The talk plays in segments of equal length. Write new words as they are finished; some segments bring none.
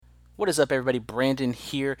What is up, everybody? Brandon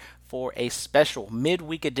here for a special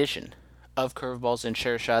midweek edition of Curveballs and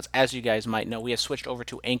Chair Shots. As you guys might know, we have switched over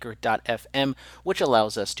to Anchor.fm, which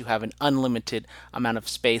allows us to have an unlimited amount of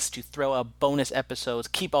space to throw out bonus episodes,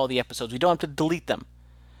 keep all the episodes. We don't have to delete them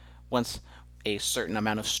once a certain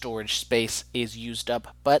amount of storage space is used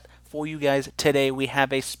up. But for you guys today, we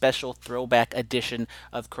have a special throwback edition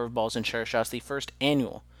of Curveballs and Chair Shots, the first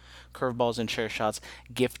annual Curveballs and Chair Shots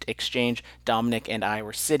gift exchange. Dominic and I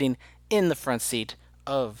were sitting in the front seat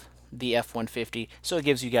of the F-150, so it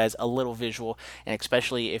gives you guys a little visual, and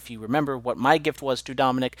especially if you remember what my gift was to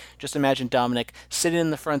Dominic, just imagine Dominic sitting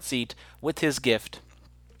in the front seat with his gift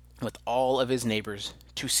with all of his neighbors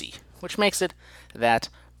to see, which makes it that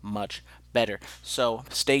much better. So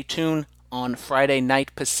stay tuned. On Friday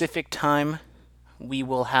night Pacific time, we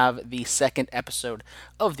will have the second episode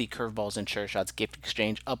of the Curveballs and Chair Shots gift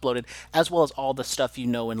exchange uploaded, as well as all the stuff you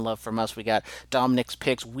know and love from us. We got Dominic's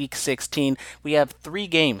picks week 16. We have 3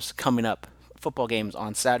 games coming up, football games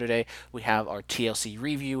on Saturday. We have our TLC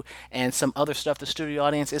review and some other stuff. The studio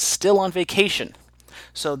audience is still on vacation,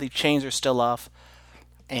 so the chains are still off,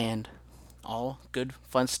 and all good,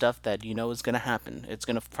 fun stuff that you know is going to happen. It's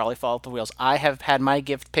going to probably fall off the wheels. I have had my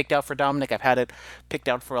gift picked out for Dominic. I've had it picked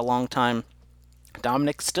out for a long time.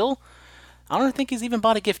 Dominic still, I don't think he's even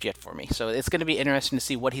bought a gift yet for me. So it's going to be interesting to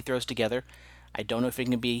see what he throws together. I don't know if it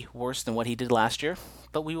can be worse than what he did last year,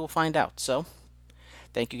 but we will find out. So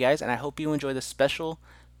thank you guys, and I hope you enjoy the special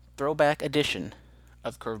throwback edition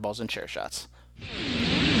of Curveballs and Chair Shots.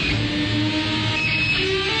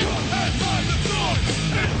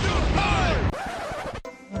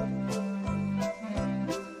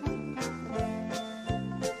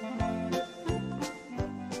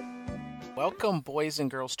 Welcome, boys and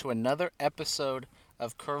girls, to another episode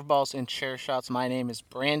of Curveballs and Chair Shots. My name is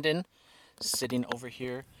Brandon. Sitting over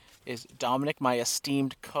here is Dominic, my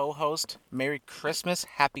esteemed co-host. Merry Christmas,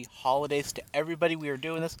 happy holidays to everybody. We are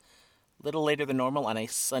doing this a little later than normal on a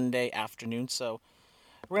Sunday afternoon, so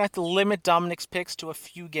we're going to have to limit Dominic's picks to a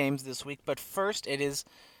few games this week. But first, it is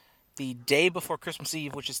the day before Christmas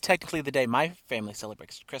Eve, which is technically the day my family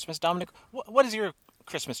celebrates Christmas. Dominic, what is your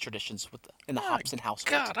Christmas traditions in the Hobson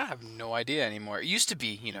household? God, I have no idea anymore. It used to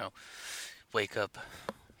be, wake up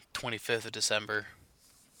 25th of December,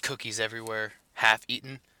 cookies everywhere, half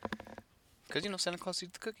eaten. Because, Santa Claus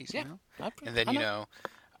eats the cookies, Yeah, And then,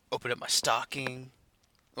 open up my stocking.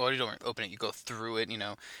 Well, you don't open it, you go through it,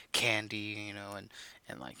 candy,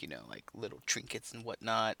 and like little trinkets and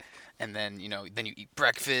whatnot. And then, then you eat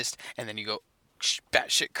breakfast, and then you go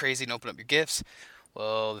batshit crazy and open up your gifts.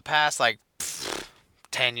 Well, the past,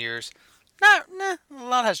 10 years, a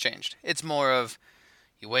lot has changed. It's more of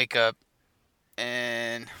you wake up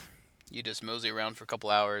and you just mosey around for a couple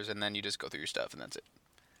hours and then you just go through your stuff and that's it.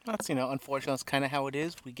 That's, unfortunately, that's kind of how it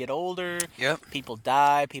is. We get older. Yep. People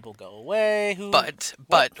die. People go away. But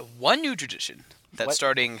one new tradition that's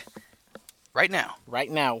starting right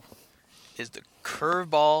now is the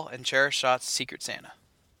Curveball and Chair Shots Secret Santa.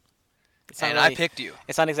 And I picked you.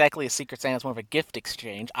 It's not exactly a Secret Santa. It's more of a gift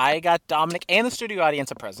exchange. I got Dominic and the studio audience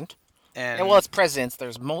a present. And well, it's presents.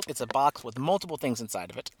 It's a box with multiple things inside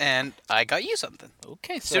of it. And I got you something.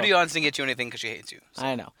 Okay, so studio audience didn't get you anything because she hates you. So.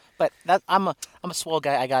 I know, but I'm a swell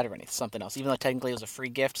guy. I got her something else, even though technically it was a free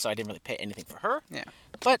gift, so I didn't really pay anything for her. Yeah.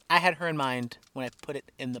 But I had her in mind when I put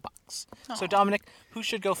it in the box. Aww. So Dominic, who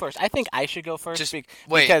should go first? I think I should go first.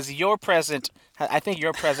 Because your present, I think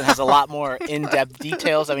your present has a lot more in-depth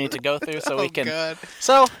details that we need to go through, so we can. God.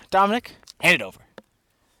 So Dominic, hand it over.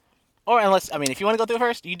 Or if you want to go through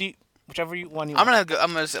first, you do. Whichever one you want.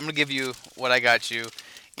 I'm gonna give you what I got you.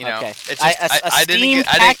 Okay. It's just, I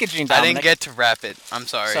didn't get to wrap it. I'm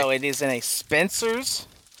sorry. So it is in a Spencer's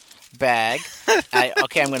bag. I'm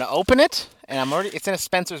gonna open it, and it's in a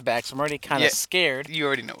Spencer's bag, so I'm already kind of scared. You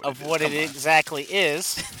already know what it exactly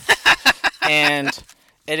is. And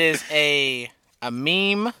it is a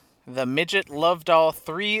meme. The Midget Love Doll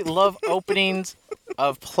 3 Love Openings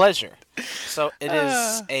of Pleasure. So it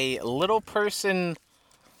is a little person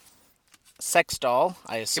sex doll,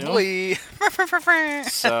 I assume.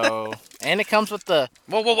 So, and it comes with the.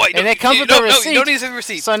 Whoa! And it comes with the receipt. You don't need the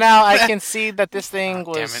receipt. So now I can see that this thing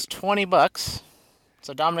was $20.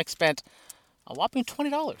 So Dominic spent a whopping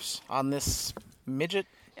 $20 on this midget.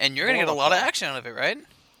 And you're gonna get a lot of action out of it, right?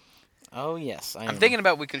 Oh yes, I'm thinking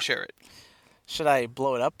about we can share it. Should I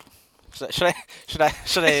blow it up? Should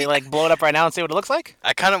I blow it up right now and see what it looks like?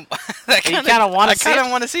 I kind of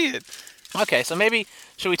want to see it. Okay, so maybe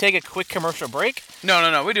should we take a quick commercial break?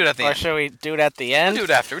 No. We do it at the end. Or should we do it at the end? We'll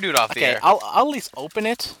do it after. We do it off the air. Okay, I'll at least open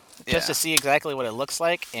it just to see exactly what it looks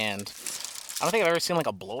like. And I don't think I've ever seen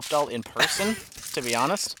a blow-up doll in person, to be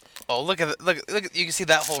honest. Oh, look at look! You can see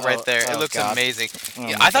that hole right there. It looks God. amazing. Oh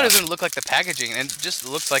Yeah, my I thought it was God. gonna look like the packaging, and it just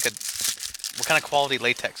looks like a. What kind of quality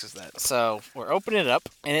latex is that? So we're opening it up,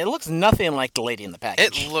 and it looks nothing like the lady in the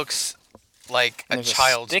package. It looks like And a there's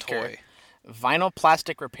child's sticker, toy. Vinyl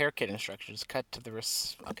plastic repair kit instructions cut to the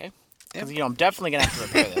okay. Because Yep. I'm definitely gonna have to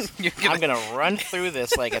repair this. You're I'm gonna run through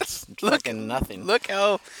this like it's Look- fucking nothing. Look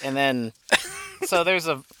how. And then, so there's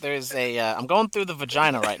a I'm going through the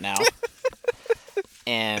vagina right now,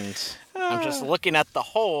 and I'm just looking at the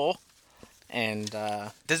hole, and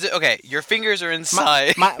Does it? Okay, your fingers are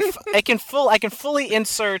inside. I can fully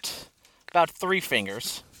insert about 3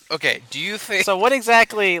 fingers. Okay, do you think So what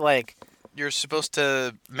exactly you're supposed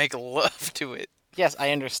to make love to it? Yes,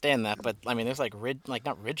 I understand that, but I mean, there's like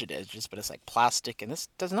not rigid edges, but it's like plastic, and this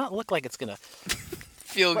does not look like it's gonna.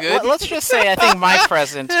 Feel good? Let's just say I think my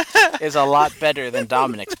present is a lot better than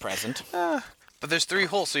Dominic's present. But there's 3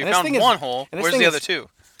 holes, so you And this found thing is- one hole. and this Where's thing the is- other 2?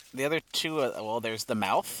 The other 2, well, there's the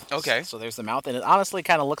mouth. Okay. So there's the mouth, and it honestly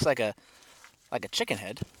kind of looks like a chicken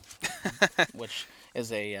head, which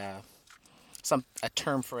is a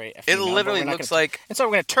term for a It female, but literally we're not looks gonna- like. And so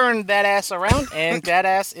we're gonna turn that ass around, and that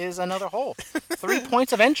ass is another hole. 3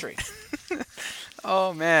 points of entry.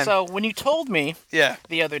 Oh man. So when you told me yeah.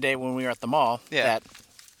 the other day when we were at the mall Yeah. that,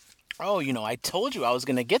 I told you I was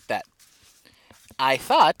going to get that. I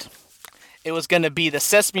thought it was going to be the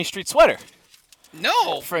Sesame Street sweater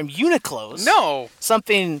No. from Uniqlo's. No.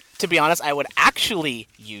 Something, to be honest, I would actually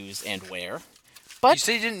use and wear. You But,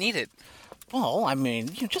 said you didn't need it. well, I mean,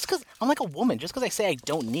 just because I'm like a woman, just because I say I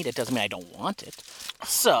don't need it doesn't mean I don't want it.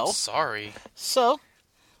 So, Sorry.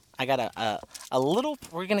 I got a little,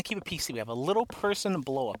 we're going to keep it PC. We have a little person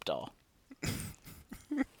blow-up doll.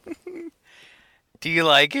 Do you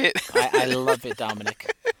like it? I love it,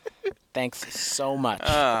 Dominic. Thanks so much.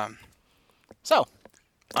 So,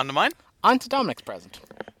 On to mine? on to Dominic's present.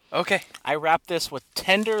 Okay. I wrap this with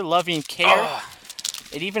tender, loving care. Oh.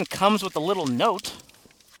 It even comes with a little note.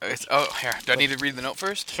 Here. Do I need to read the note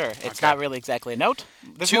first? Sure, it's Okay. not really exactly a note.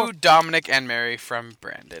 There's To more, Dominic and Mary from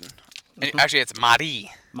Brandon. Actually, it's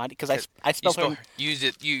Marie. because I You spelled her. use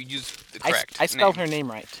it. You use the I, correct. I spelled name. her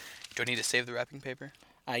name right. Do I need to save the wrapping paper?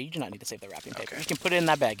 You do not need to save the wrapping paper. Okay. You can put it in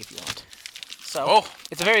that bag if you want. So, Oh.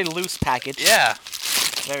 it's a very loose package. Yeah.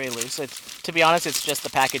 Very loose. To be honest, it's just the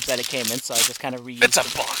package that it came in, so I just kind of reused It's a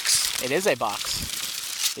it. box. It is a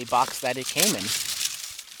box. The box that it came in.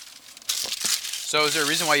 So is there a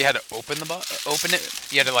reason why you had to open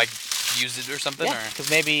it? You had to use it or something? Yeah, because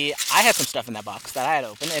maybe I had some stuff in that box that I had to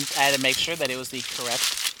open, and I had to make sure that it was the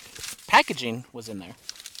correct packaging was in there.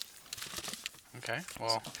 Okay.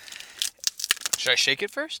 Well, should I shake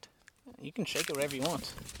it first? You can shake it whatever you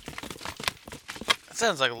want. That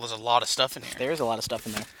sounds like there's a lot of stuff in here. There is a lot of stuff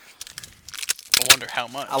in there. I wonder how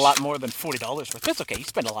much. A lot more than $40 worth. It's okay. You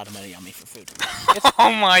spend a lot of money on me for food.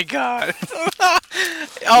 Oh my god.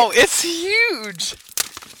 Oh, it's huge.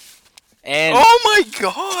 And Oh my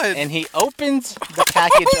god. and he opens the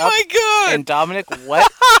package Oh up. my god. And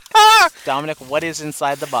Dominic, what is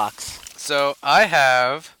inside the box? So I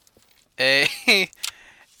have a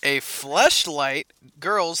Fleshlight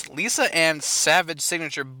Girls Lisa Ann Savage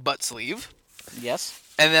signature butt sleeve, Yes.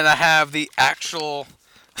 and then I have the actual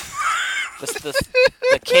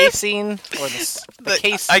The casing or the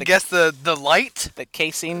case. I guess the light, the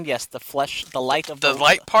casing. Yes, the light of the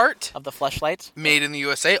light part of the fleshlights. made in the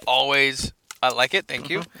USA. Always, I like it. Thank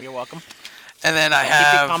you. You're welcome. And then I Keep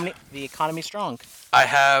have the economy strong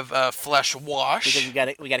Flesh Wash because we got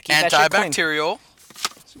to keep that shit clean. antibacterial.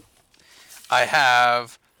 I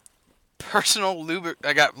have personal lube.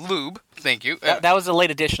 I got lube. Thank you. That was a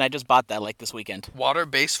late edition. I just bought that like this weekend.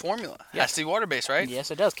 Water-based formula. Yes. Has to be water-based, right?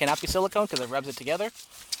 Yes, it does. Cannot be silicone because it rubs it together.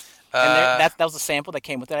 Uh, And that was a sample that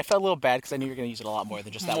came with it. I felt a little bad because I knew you were going to use it a lot more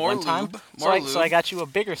than just that More one time. lube, So more I lube. got you a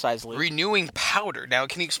bigger size lube. renewing powder. Now,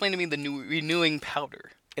 can you explain to me the new renewing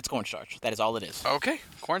powder? It's cornstarch. That is all it is. Okay,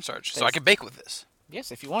 cornstarch. So I There's- can bake with this.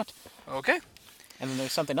 Yes, if you want. Okay. And then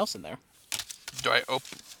there's something else in there. Do I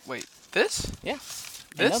open? Wait, this? Yeah.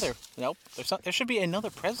 This? Another. Nope. There should be another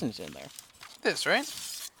present in there. This, right?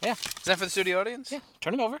 Yeah. Is that for the studio audience? Yeah.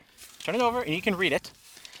 Turn it over. Turn it over, and you can read it.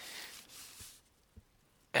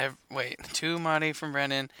 Wait, to Marty from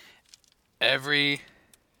Brennan. Every.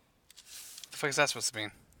 The fuck is that supposed to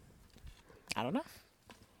mean? I don't know.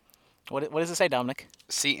 What does it say, Dominic?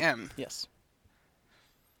 CM. Yes.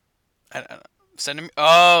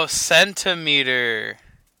 Centimeter.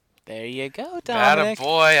 There you go, Atta Dominic.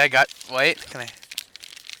 boy, I got. Wait, can I?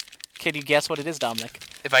 Can you guess what it is, Dominic?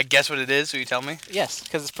 If I guess what it is, will you tell me? Yes,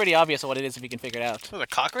 because it's pretty obvious what it is if you can figure it out. Oh, a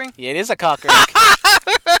cock ring? Yeah, it is a cock ring.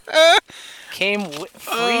 came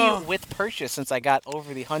free with purchase since I got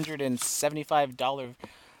over the $175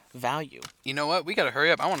 value. You know what? We gotta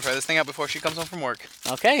hurry up. I want to try this thing out before she comes home from work.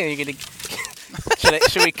 Okay, are you gonna?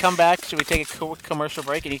 Should we come back? Should we take a quick commercial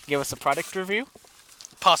break and you can give us a product review?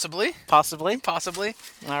 Possibly. Possibly. Possibly.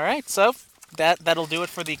 All right, so that'll do it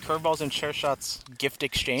for the Curveballs and Chair Shots gift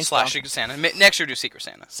exchange. / Secret Santa. Next year, do Secret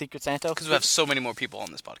Santa. Secret Santa. Because we have so many more people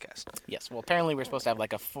on this podcast. Yes. Well, apparently we're supposed to have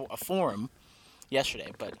like a forum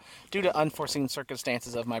yesterday, but due to unforeseen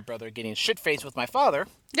circumstances of my brother getting shit-faced with my father,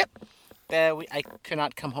 Yep. I could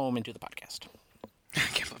not come home and do the podcast. I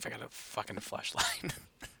can't believe I got a fucking flashlight.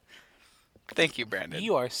 Thank you, Brandon.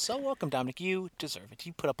 You are so welcome, Dominic. You deserve it.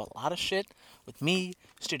 You put up a lot of shit with me,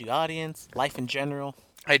 studio audience, life in general.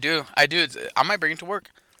 I do. I might bring it to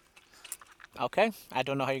work. Okay. I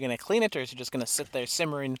don't know how you're going to clean it, or is it just going to sit there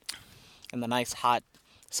simmering in the nice, hot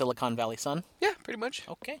Silicon Valley sun? Yeah, pretty much.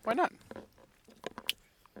 Okay. Why not?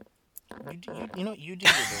 You do.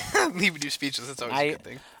 Leaving you speechless. That's always a good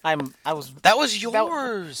thing. That was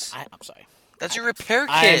yours. I'm sorry. That's your repair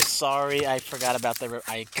kit. I'm sorry. I forgot about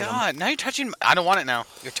God, now you're touching. I don't want it now.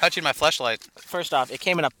 You're touching my fleshlight. First off, it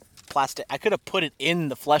came in a plastic. I could have put it in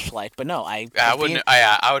the fleshlight, but no. I wouldn't.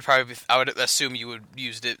 I would probably. I would assume you would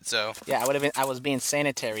used it. So yeah, I would have been. I was being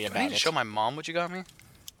sanitary about I need it. to show my mom what you got me.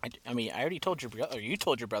 I mean, I already told your brother. Or you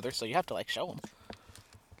told your brother, so you have to like show him.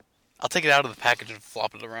 I'll take it out of the package and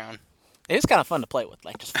flop it around. It is kind of fun to play with,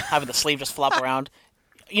 like just having the sleeve just flop around.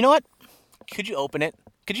 You know what? Could you open it?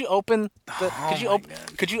 Could you open the?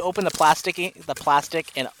 Could you open the plastic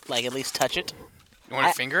and like at least touch it? You want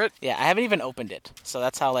to finger it? Yeah, I haven't even opened it, so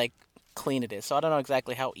that's how like clean it is. So I don't know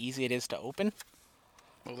exactly how easy it is to open.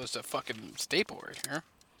 Well, there's a fucking staple right here.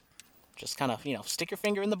 Just kind of stick your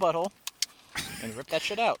finger in the butthole and rip that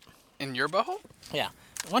shit out. In your butthole? Yeah.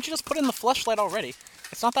 Why don't you just put it in the fleshlight already?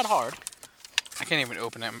 It's not that hard. I can't even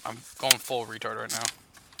open it. I'm going full retard right now.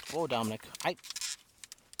 Whoa, Dominic.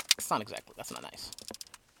 It's not exactly. That's not nice.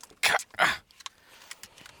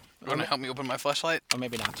 You want to help me open my fleshlight? Or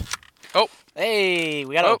maybe not. Oh. Hey,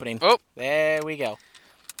 we got an opening. Oh. There we go.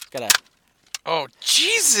 Oh,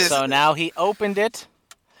 Jesus. So now he opened it.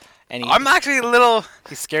 And I'm actually a little...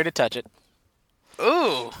 He's scared to touch it.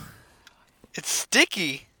 Ooh. It's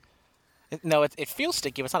sticky. No, it feels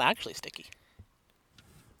sticky, but it's not actually sticky.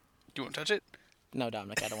 Do you want to touch it? No,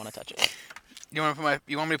 Dominic, I don't want to touch it. You want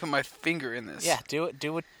me to put my finger in this? Yeah, do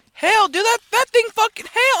it. Hell, dude, that thing fucking...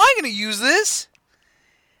 Hell, I'm going to use this.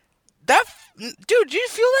 Dude, did you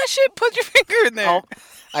feel that shit? Put your finger in there.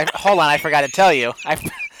 Oh, hold on, I forgot to tell you.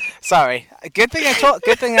 Sorry. Good thing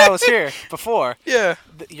I was here before. Yeah.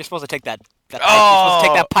 You're supposed to take that pipe. You're supposed to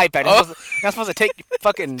take that pipe out. You're not supposed to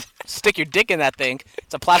fucking stick your dick in that thing.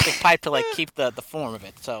 It's a plastic pipe to like keep the form of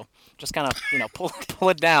it. So just kind of pull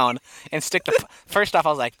it down and stick the. First off, I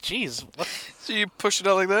was like, "Geez, what?" So you push it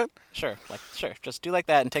out like that? Sure. Just do like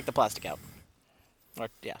that and take the plastic out. Or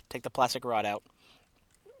yeah, take the plastic rod out.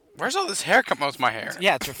 Where's all this hair come out? My hair.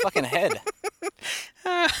 Yeah, it's your fucking head.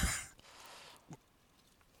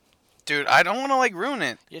 Dude, I don't want to like ruin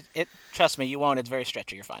it. Trust me, you won't. It's very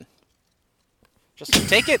stretchy. You're fine. Just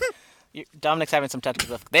take it. Dominic's having some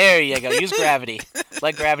technical. There you go. Use gravity.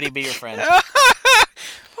 Let gravity be your friend.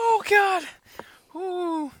 Oh God.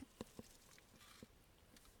 Ooh.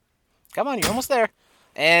 Come on, you're almost there.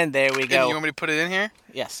 And there we go. And you want me to put it in here?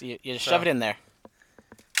 Yes, you just shove it in there.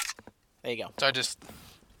 There you go. So I just...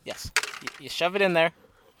 Yes. You shove it in there.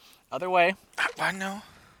 Other way. I know.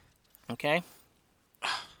 Okay.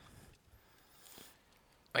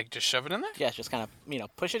 Like, just shove it in there? Yeah, just kind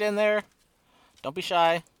of, push it in there. Don't be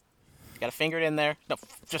shy. You gotta finger it in there. No,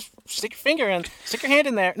 just stick your finger in. Stick your hand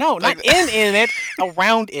in there. No, not in it.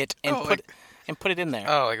 Around it. And put it in there.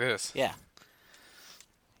 Oh, like this? Yeah.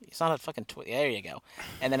 It's not a fucking there you go.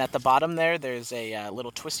 And then at the bottom there's a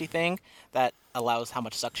little twisty thing that allows how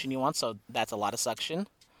much suction you want. So that's a lot of suction.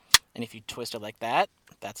 And if you twist it like that,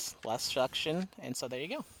 that's less suction. And so there you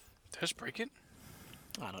go. Did I just break it?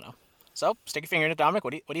 I don't know. So stick your finger in it, Dominic.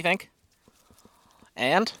 What do you think?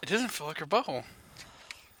 And it doesn't feel like her butthole.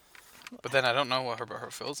 But then I don't know what her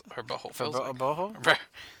butthole feels. Her butthole feels like. Butthole?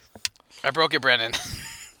 I broke it, Brandon.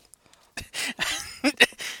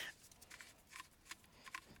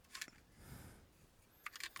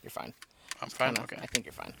 You're fine. I'm fine. Okay. I think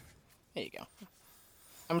you're fine. There you go.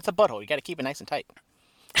 I mean, it's a butthole. You got to keep it nice and tight.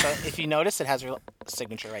 So if you notice, it has her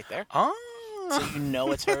signature right there. Oh. So you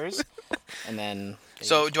know it's hers. And then.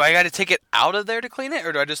 So do I got to take it out of there to clean it,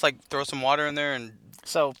 or do I just like throw some water in there and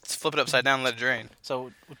flip it upside down and let it drain?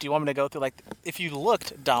 So do you want me to go through if you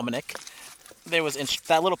looked, Dominic, there was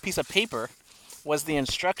that little piece of paper was the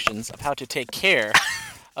instructions of how to take care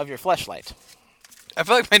of your fleshlight. I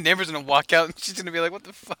feel like my neighbor's gonna walk out and she's gonna be like, "What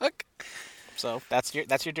the fuck?" So that's your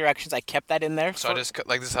directions. I kept that in there. So I just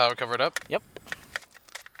like this is how I cover it up. Yep.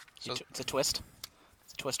 So It's a twist.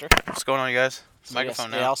 It's a twister. what's going on, you guys? It's a So, yes,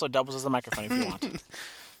 microphone it now. also doubles as a microphone if you want.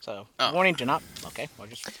 So Oh. warning, do not. Okay, well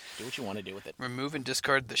just do what you want to do with it. Remove and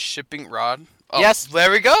discard the shipping rod. Oh, Yes. there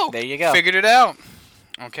we go. There you go. Figured it out.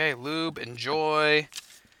 Okay, lube, enjoy.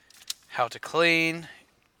 How to clean.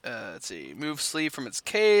 Let's see. Move sleeve from its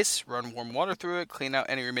case. Run warm water through it. Clean out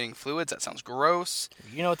any remaining fluids. That sounds gross.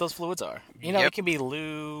 You know what those fluids are. You know, Yep. it can be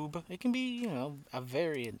lube. It can be, a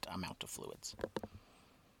variant amount of fluids.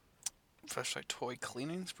 Flashlight toy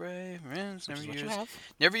cleaning spray. Which is what you have.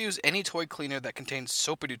 Never use any toy cleaner that contains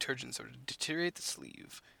soap or detergents or deteriorate the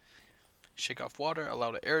sleeve. Shake off water.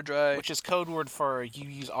 Allow to air dry. Which is code word for you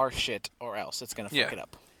use our shit or else it's going to fuck Yeah. it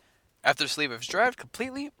up. After the sleeve is dried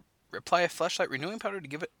completely, apply a flashlight renewing powder to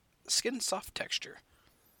give it skin soft texture.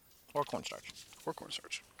 Or cornstarch. Or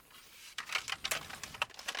cornstarch.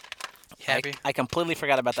 Happy? I completely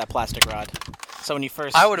forgot about that plastic rod. So when you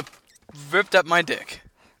first... I would have ripped up my dick.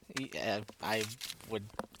 Yeah, I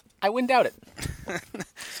wouldn't doubt it.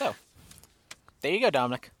 So, there you go,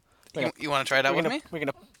 Dominic. You want to try it out with me? We're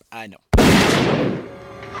gonna. I know.